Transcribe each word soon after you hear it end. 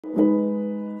Lonely,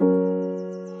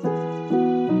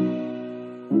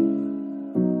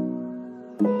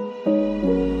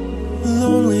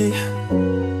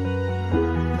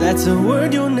 that's a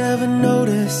word you'll never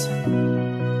notice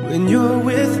when you're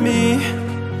with me.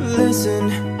 Listen,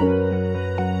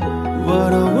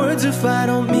 what are words if I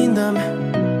don't mean them?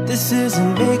 This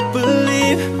isn't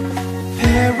make-believe.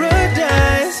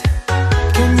 Paradise,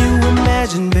 can you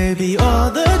imagine, baby,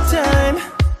 all the time,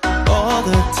 all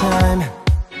the time.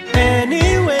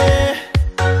 Anywhere,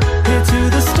 here to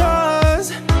the stars,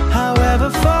 however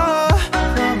far,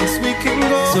 promise we can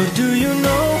go. So do you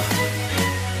know,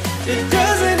 it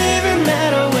doesn't even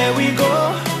matter where we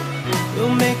go,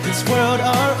 we'll make this world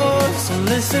our own. So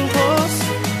listen close,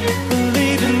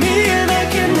 believe in me and I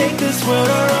can make this world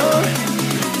our own,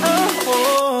 our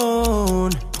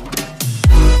own.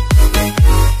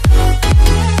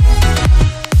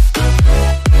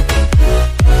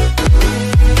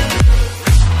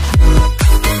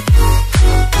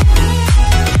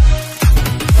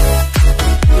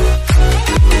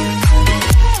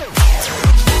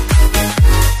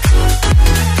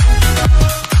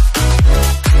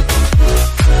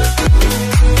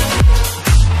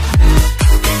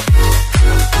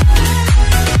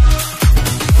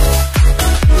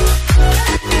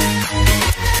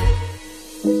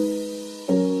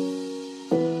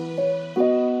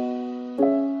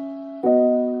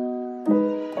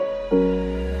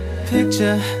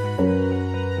 Picture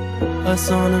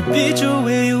us on a beach or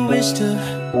where you wish to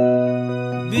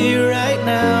be right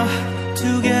now,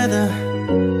 together.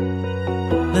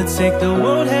 Let's take the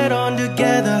world head on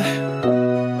together,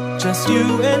 just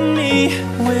you and me.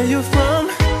 Where you're from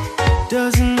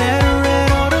doesn't matter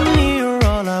at all to me. You're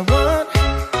all I want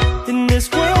in this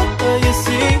world. Where you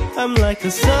see, I'm like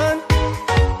the sun.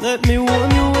 Let me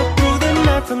warm you up through the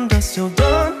night, from dusk till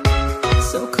dawn.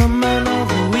 So come on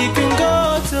over, we can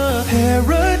go to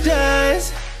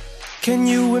paradise. Can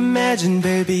you imagine,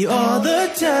 baby, all the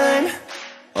time,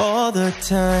 all the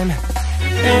time.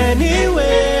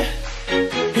 Anywhere,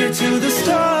 here to the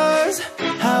stars,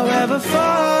 however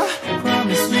far,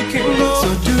 promise we can go.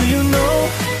 So do you know,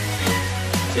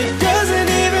 it doesn't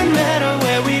even matter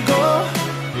where we go,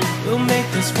 we'll make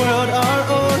this world our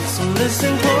own. So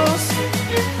listen close,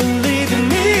 believe in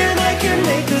me and I can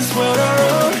make this world our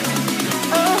own,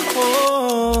 our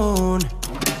own.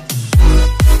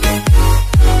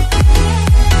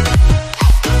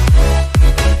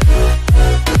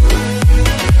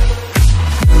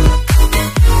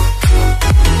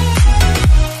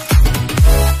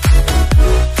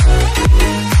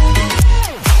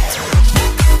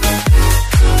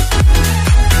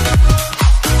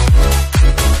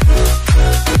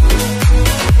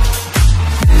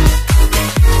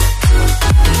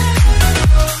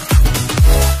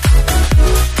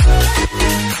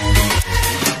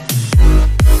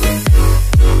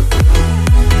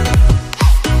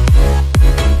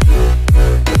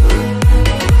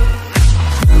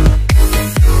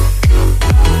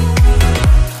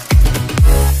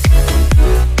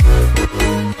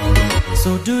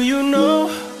 So do you know,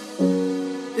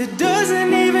 it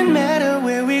doesn't even matter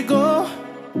where we go,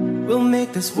 we'll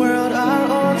make this world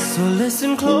our own. So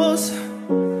listen close,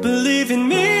 believe in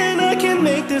me and I can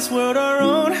make this world our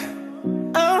own,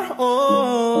 our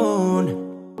own.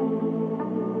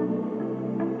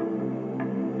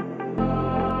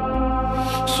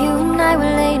 You and I were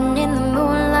laying in the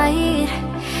moonlight,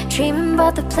 dreaming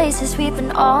about the places we've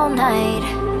been all night,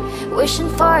 wishing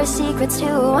for our secrets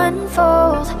to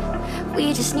unfold.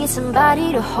 We just need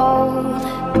somebody to hold,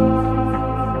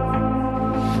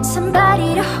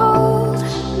 somebody to hold.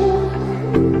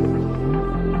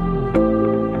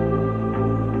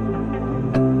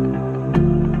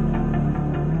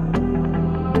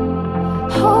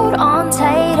 Hold on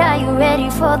tight, are you ready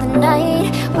for the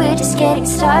night? We're just getting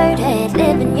started,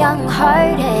 living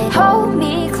young-hearted. Hold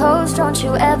me close, don't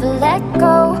you ever let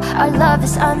go. Our love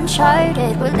is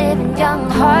uncharted, we're living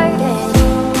young-hearted.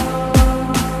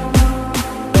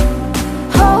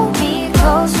 Hold me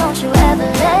close, don't you ever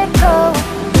let go.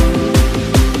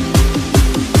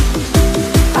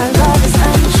 Our love is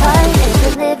uncharted,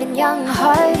 we're living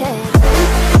young-hearted.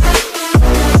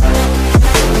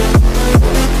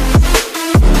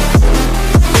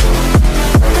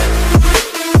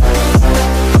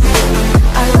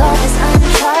 Our love is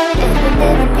uncharted, we're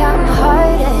living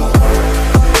young-hearted.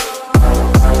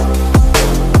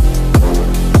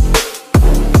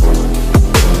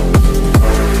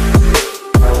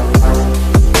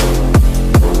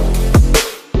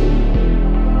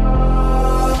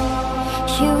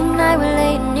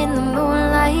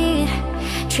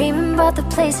 Dreaming about the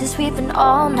places we've been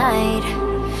all night,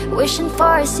 wishing for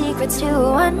our secrets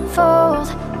to unfold.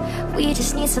 We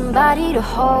just need somebody to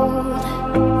hold.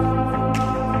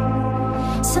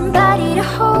 Somebody to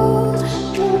hold.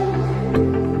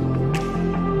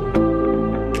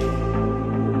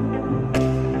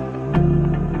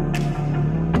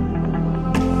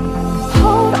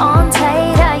 Hold on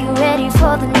tight, are you ready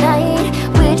for the night?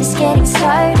 We're just getting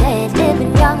started,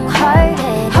 living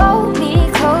young-hearted. Hold me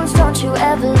close, don't you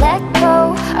ever let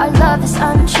go. Our love is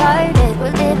uncharted,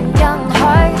 we're living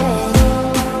young-hearted.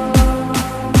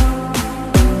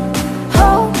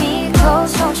 Hold me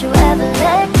close, don't you ever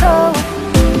let go.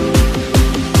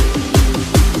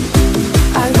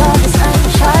 Our love is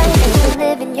uncharted, we're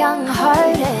living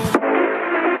young-hearted.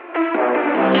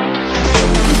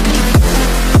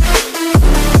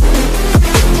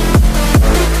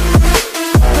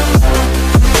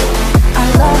 Our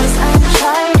love is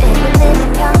uncharted, we're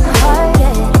living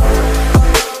young-hearted.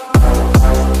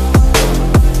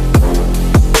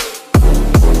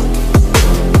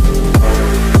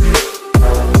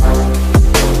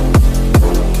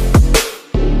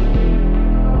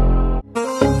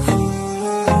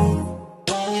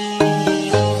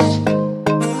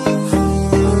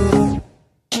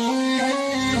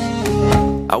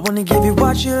 I wanna give you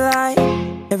what you like,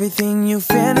 everything you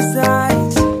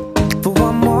fantasize. For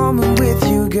one moment with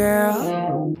you, girl.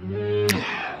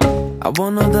 I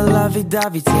want all the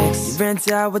lovey-dovey texts, you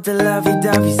rent out with the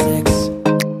lovey-dovey sex.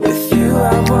 With you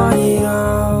I want it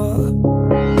all.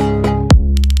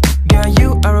 Girl,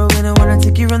 you are a winner, wanna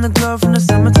take you around the globe. From the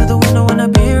summer to the winter, wanna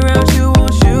be around you.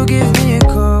 Won't you give me a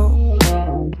call?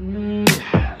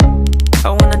 I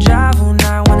wanna drive all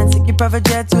night, wanna take your private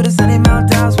jet to the sunny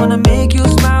Maldives. Wanna make you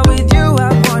smile, with you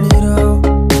I want it all.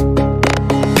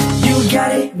 You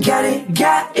got it, got it,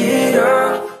 got it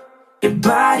all. Your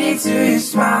body to your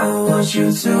smile, want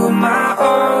you to my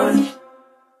own.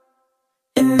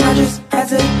 And I just had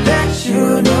to let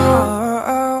you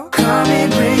know, come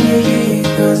and bring it here,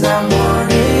 cause I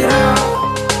want it all.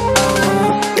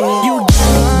 You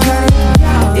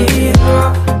got it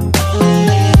all.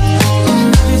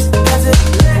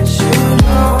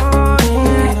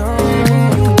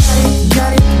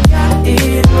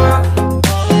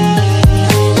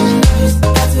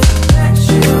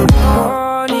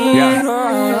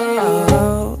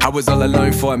 I was all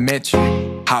alone before I met you,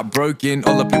 heartbroken,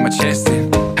 all up in my chest,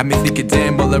 and had me thinking,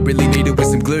 damn, all I really needed was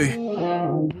some glue.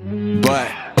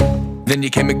 But then you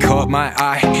came and caught my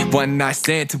eye, one night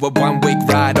stand to a 1 week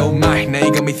ride, oh my. Now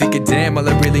you got me thinking, damn, all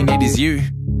I really need is you.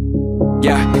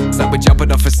 Yeah, it's like we're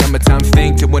jumping off a summertime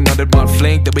thing to another one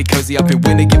fling. Then we cozy up in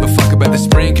winter, give a fuck about the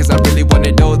spring, cause I really want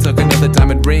it all, took another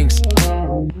diamond rings.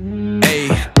 Ayy,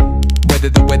 whether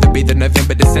the weather be the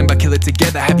November, December, kill it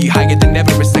together. Have you higher than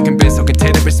ever, a second best, so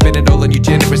container, spend it all on you,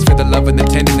 generous for the love and the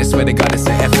tenderness. Swear to God, it's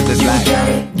an effortless life. You got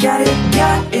it, got it,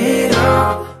 got it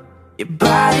all. Your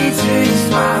body to your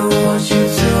smile, want you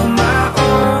to my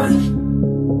own.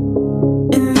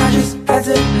 And I just had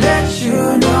to let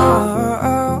you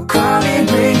know, come and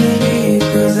bring it here,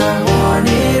 cause I want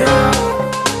it all.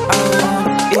 I want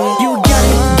it. You got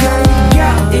it, got it,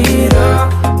 got it all.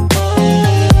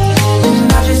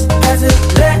 And I just had to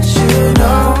let you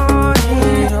know,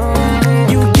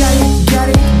 you got it, got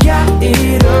it, got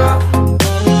it all.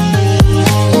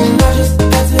 And I just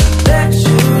had to let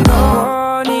you know.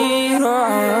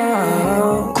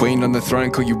 Queen on the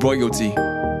throne, call you royalty.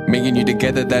 Me and you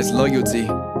together, that's loyalty.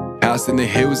 House in the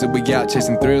hills and we out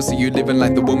chasing thrills. So you living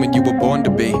like the woman you were born to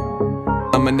be.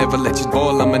 I'ma never let you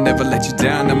fall, I'ma never let you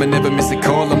down, I'ma never miss a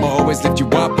call, I'ma always lift you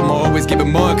up, I'ma always give it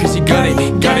more, cause you got it,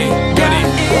 got it, got it.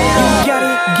 You got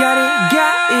it, got it,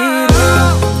 got it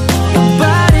all. Your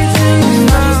body to your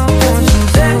smile, want you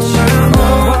to let you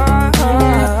know.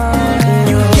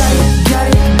 You got it,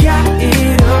 got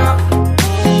it all.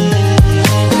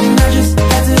 And I just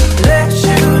had to let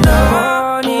you know.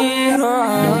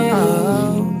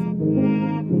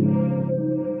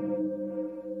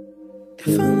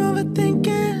 If I'm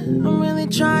overthinking, I'm really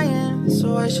trying,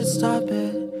 so I should stop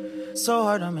it. So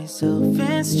hard on myself,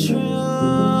 it's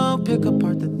true. Pick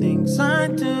apart the things I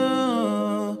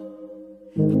do.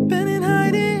 I've been in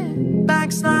hiding,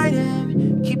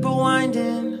 backsliding, keep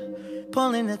rewinding,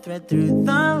 pulling the thread through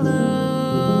the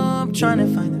loop, trying to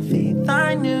find the faith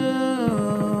I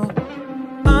knew.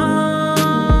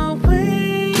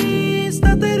 Always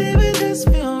thought that it would just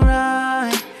feel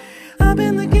right. I've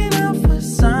been looking out for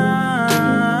signs.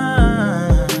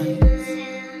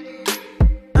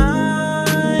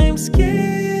 I'm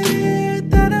scared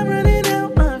that I'm running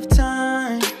out of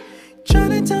time, trying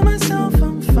to tell myself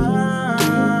I'm fine.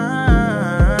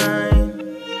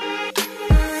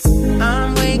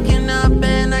 I'm waking up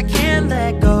and I can't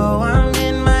let go. I'm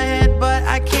in my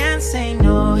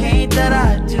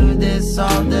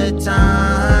all the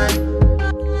time.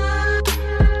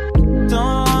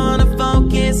 Don't wanna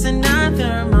focus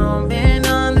another moment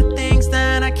on the things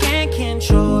that I can't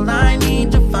control. I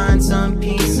need to find some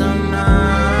peace of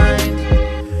mind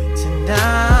tonight.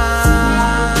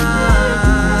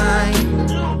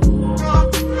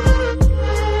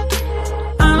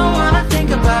 I don't wanna think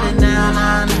about it now,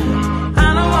 nah, nah. I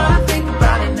don't wanna think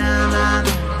about it now, nah,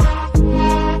 nah.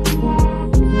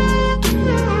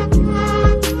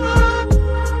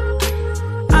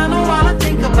 I don't wanna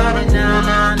think about it now,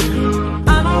 nah,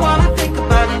 nah. I don't wanna think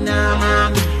about it now, nah,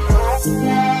 nah.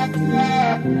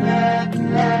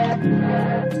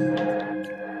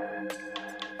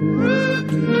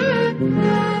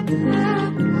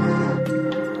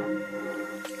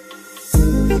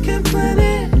 You can plan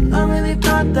it, I really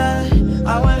thought that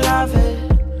I would have it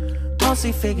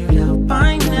mostly figured out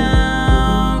by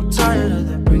now. Tired of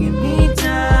them bringing me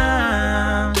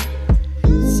down.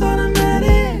 It's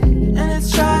automatic and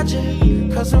it's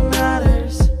tragic, cause what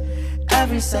matters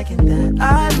every second that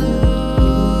I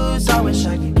lose, I wish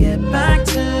I could get back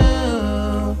to.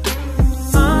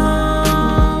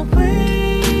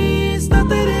 Always thought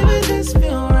that it would just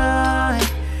feel right.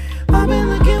 I've been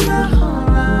looking my whole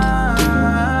life.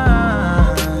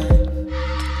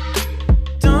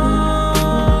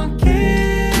 Don't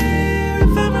care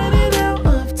if I'm running out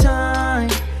of time.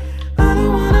 I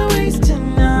don't wanna waste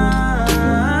tonight.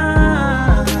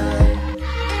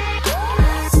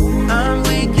 I'm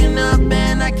waking up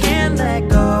and I can't let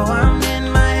go. I'm in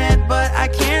my head but I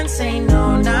can't say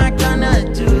no. Not gonna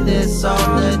do this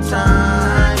all the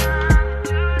time.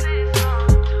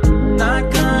 Not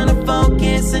gonna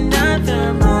focus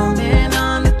another moment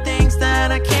on the things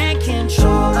that I can't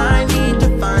control. I need to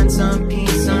find some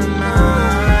peace of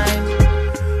mind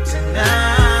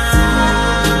tonight.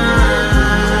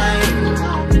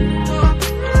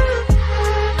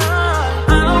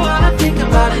 I don't wanna think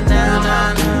about it now,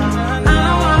 nah, nah. I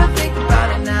don't wanna think about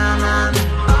it now, nah, nah.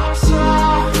 I'm so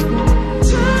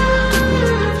tired.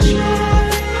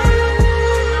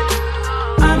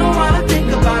 I don't wanna think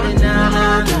about it now,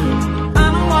 nah, nah. I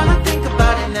don't wanna think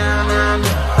about it now, nah, nah.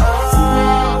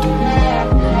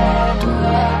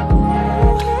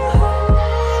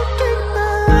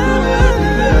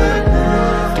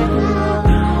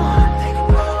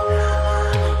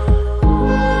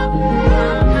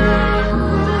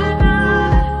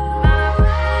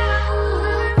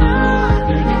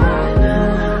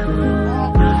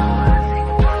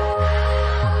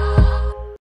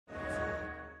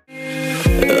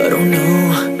 I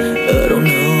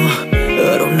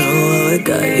don't know how I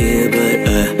got here, but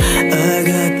I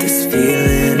got this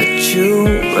feeling that you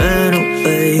ran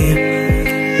away.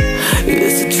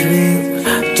 It's a dream,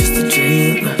 just a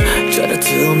dream. Try to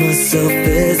tell myself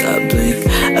as I blink.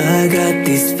 I got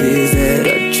these fears that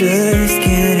I just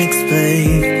can't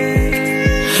explain.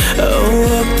 I'll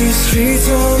walk these streets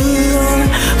all alone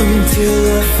until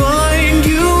I find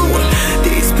you.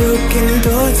 These broken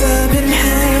thoughts I've been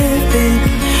having.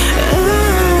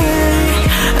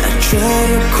 I try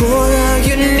to call out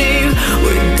your name.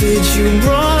 Where did you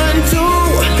run to?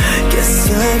 Guess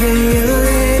I've been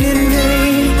yelling in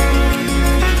vain.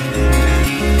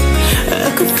 I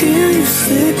could feel you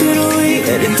slipping away,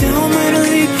 headed down my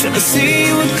lane, trying to see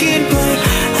you again, but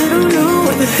I don't know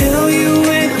where the hell you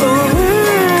went. Oh,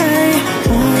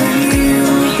 I want you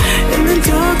in the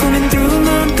dark, running through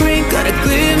my brain. Got a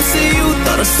glimpse of you,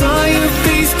 thought I saw your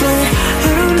face, but I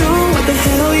don't know where the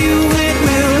hell you went.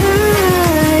 Will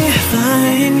I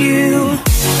find you?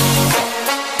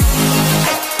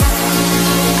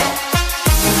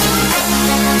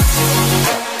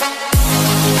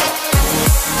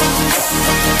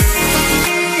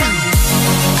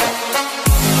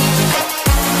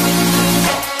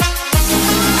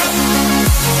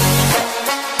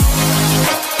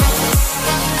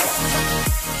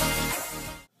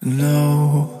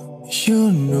 Now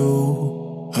you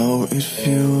know how it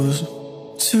feels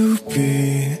to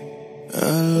be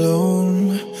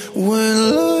alone when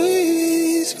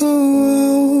lights go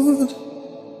out.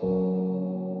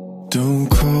 Don't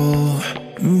call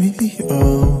me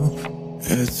up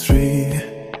at 3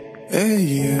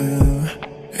 a.m.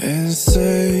 and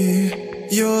say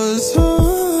you're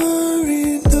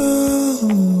sorry now.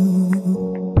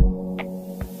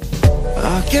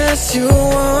 I guess you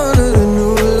wanted a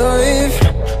new life,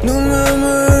 new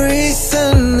memories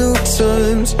and new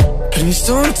times. Please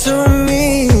don't tell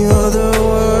me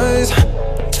otherwise.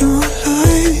 Don't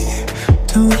lie,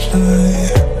 don't lie.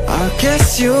 I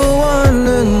guess you want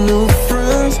a new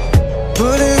friend,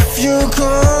 but if you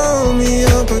call me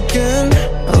up again,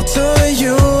 I'll tell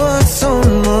you what's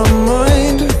on my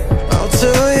mind. I'll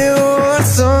tell you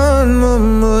what's on my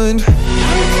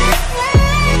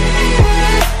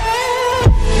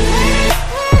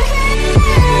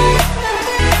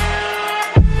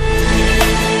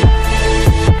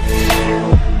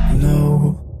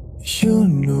you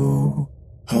know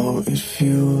how it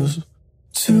feels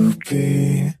to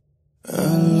be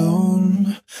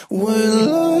alone when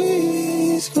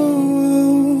lights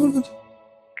go out.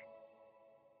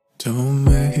 Don't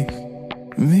make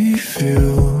me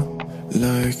feel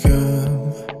like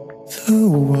I'm the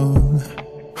one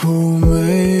who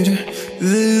made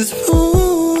this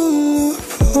fall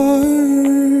apart.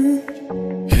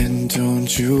 And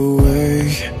don't you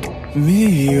wake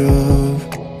me up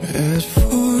at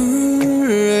 4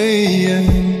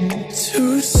 AM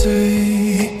to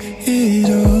say it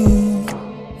all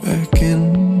again.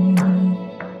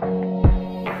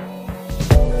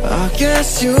 I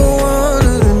guess you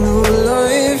wanted a new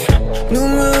life, new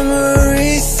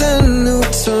memories and new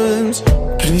times.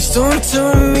 Please don't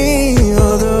tell me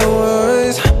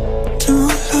otherwise.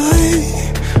 Don't lie,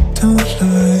 don't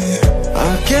lie.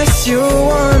 I guess you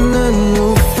want a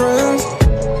new friend,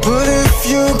 but if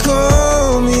you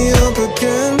call me up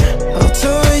again, I'll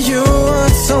tell you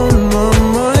what's on my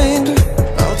mind.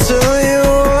 I'll tell you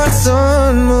what's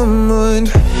on my mind.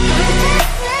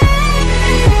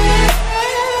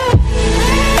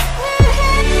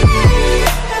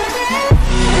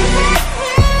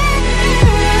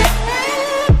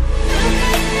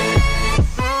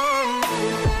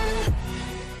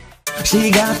 She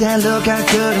got that look, I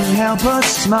couldn't help but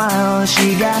smile.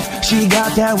 She got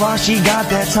that walk, she got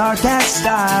that talk, that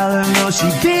style. And know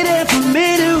she'd be there for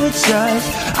me to adjust.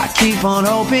 I keep on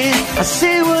hoping, I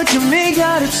see what you mean,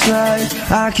 gotta trust.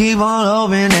 I keep on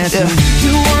hoping that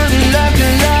you want to love the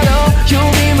lotto.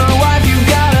 You'll be my wife, you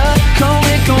gotta come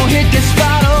and go hit this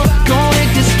bottle. Go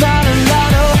hit this bottle,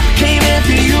 lotto. Came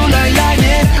after you like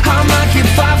lightning, I might get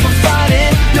five for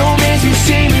fighting. No man, you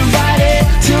see me ride it,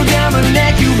 till down my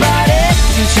neck you ride it.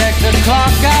 You check the clock,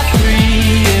 got 3,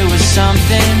 it was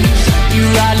something. You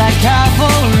ride like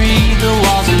cavalry, the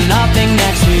walls are nothing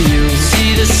next to you.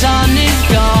 See the sun is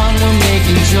gone, we're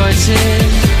making choices.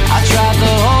 I tried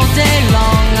the whole day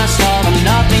long, I saw the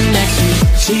nothing next to you.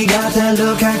 She got that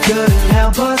look, I couldn't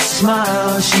help but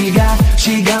smile. She got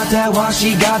that walk,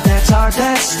 she got that talk,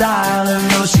 that style. And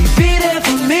know she'd be there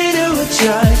for me to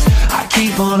adjust. I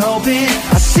keep on hoping,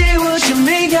 I see what you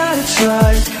mean, gotta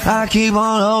trust. I keep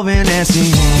on hoping that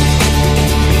she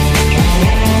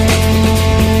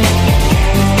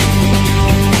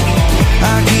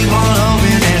I keep on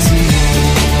hoping that she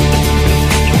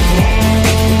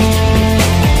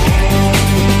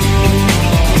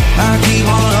I keep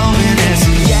on hoping that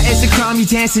she it's a crime, you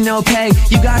dancing no pay.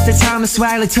 You got the time and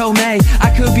swag like Tomei. I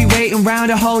could be waiting around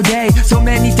a whole day. So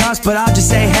many thoughts, but I'll just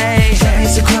say hey.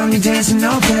 It's a crime, you dancing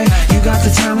no pay. You got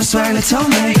the time and swag like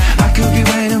Tomei. I could be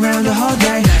waiting around the whole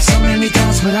day. So many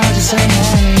thoughts, but I'll just say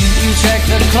hey. You check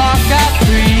the clock at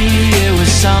 3, it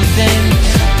was something.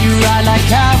 You ride like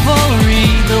cavalry,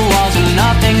 the walls are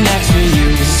nothing next to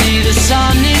you. See the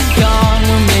sun is gone,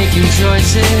 we're making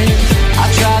choices. I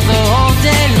tried the whole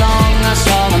day long, I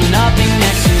saw the nothing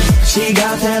next to you. She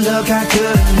got that look, I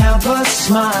couldn't help but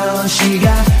smile. She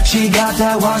got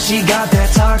that walk, she got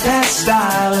that talk, that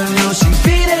style. And know she'd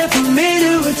be there for me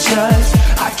to adjust.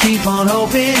 I keep on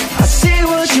hoping, I see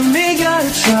what you mean, gotta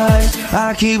trust.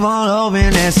 I keep on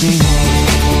hoping that she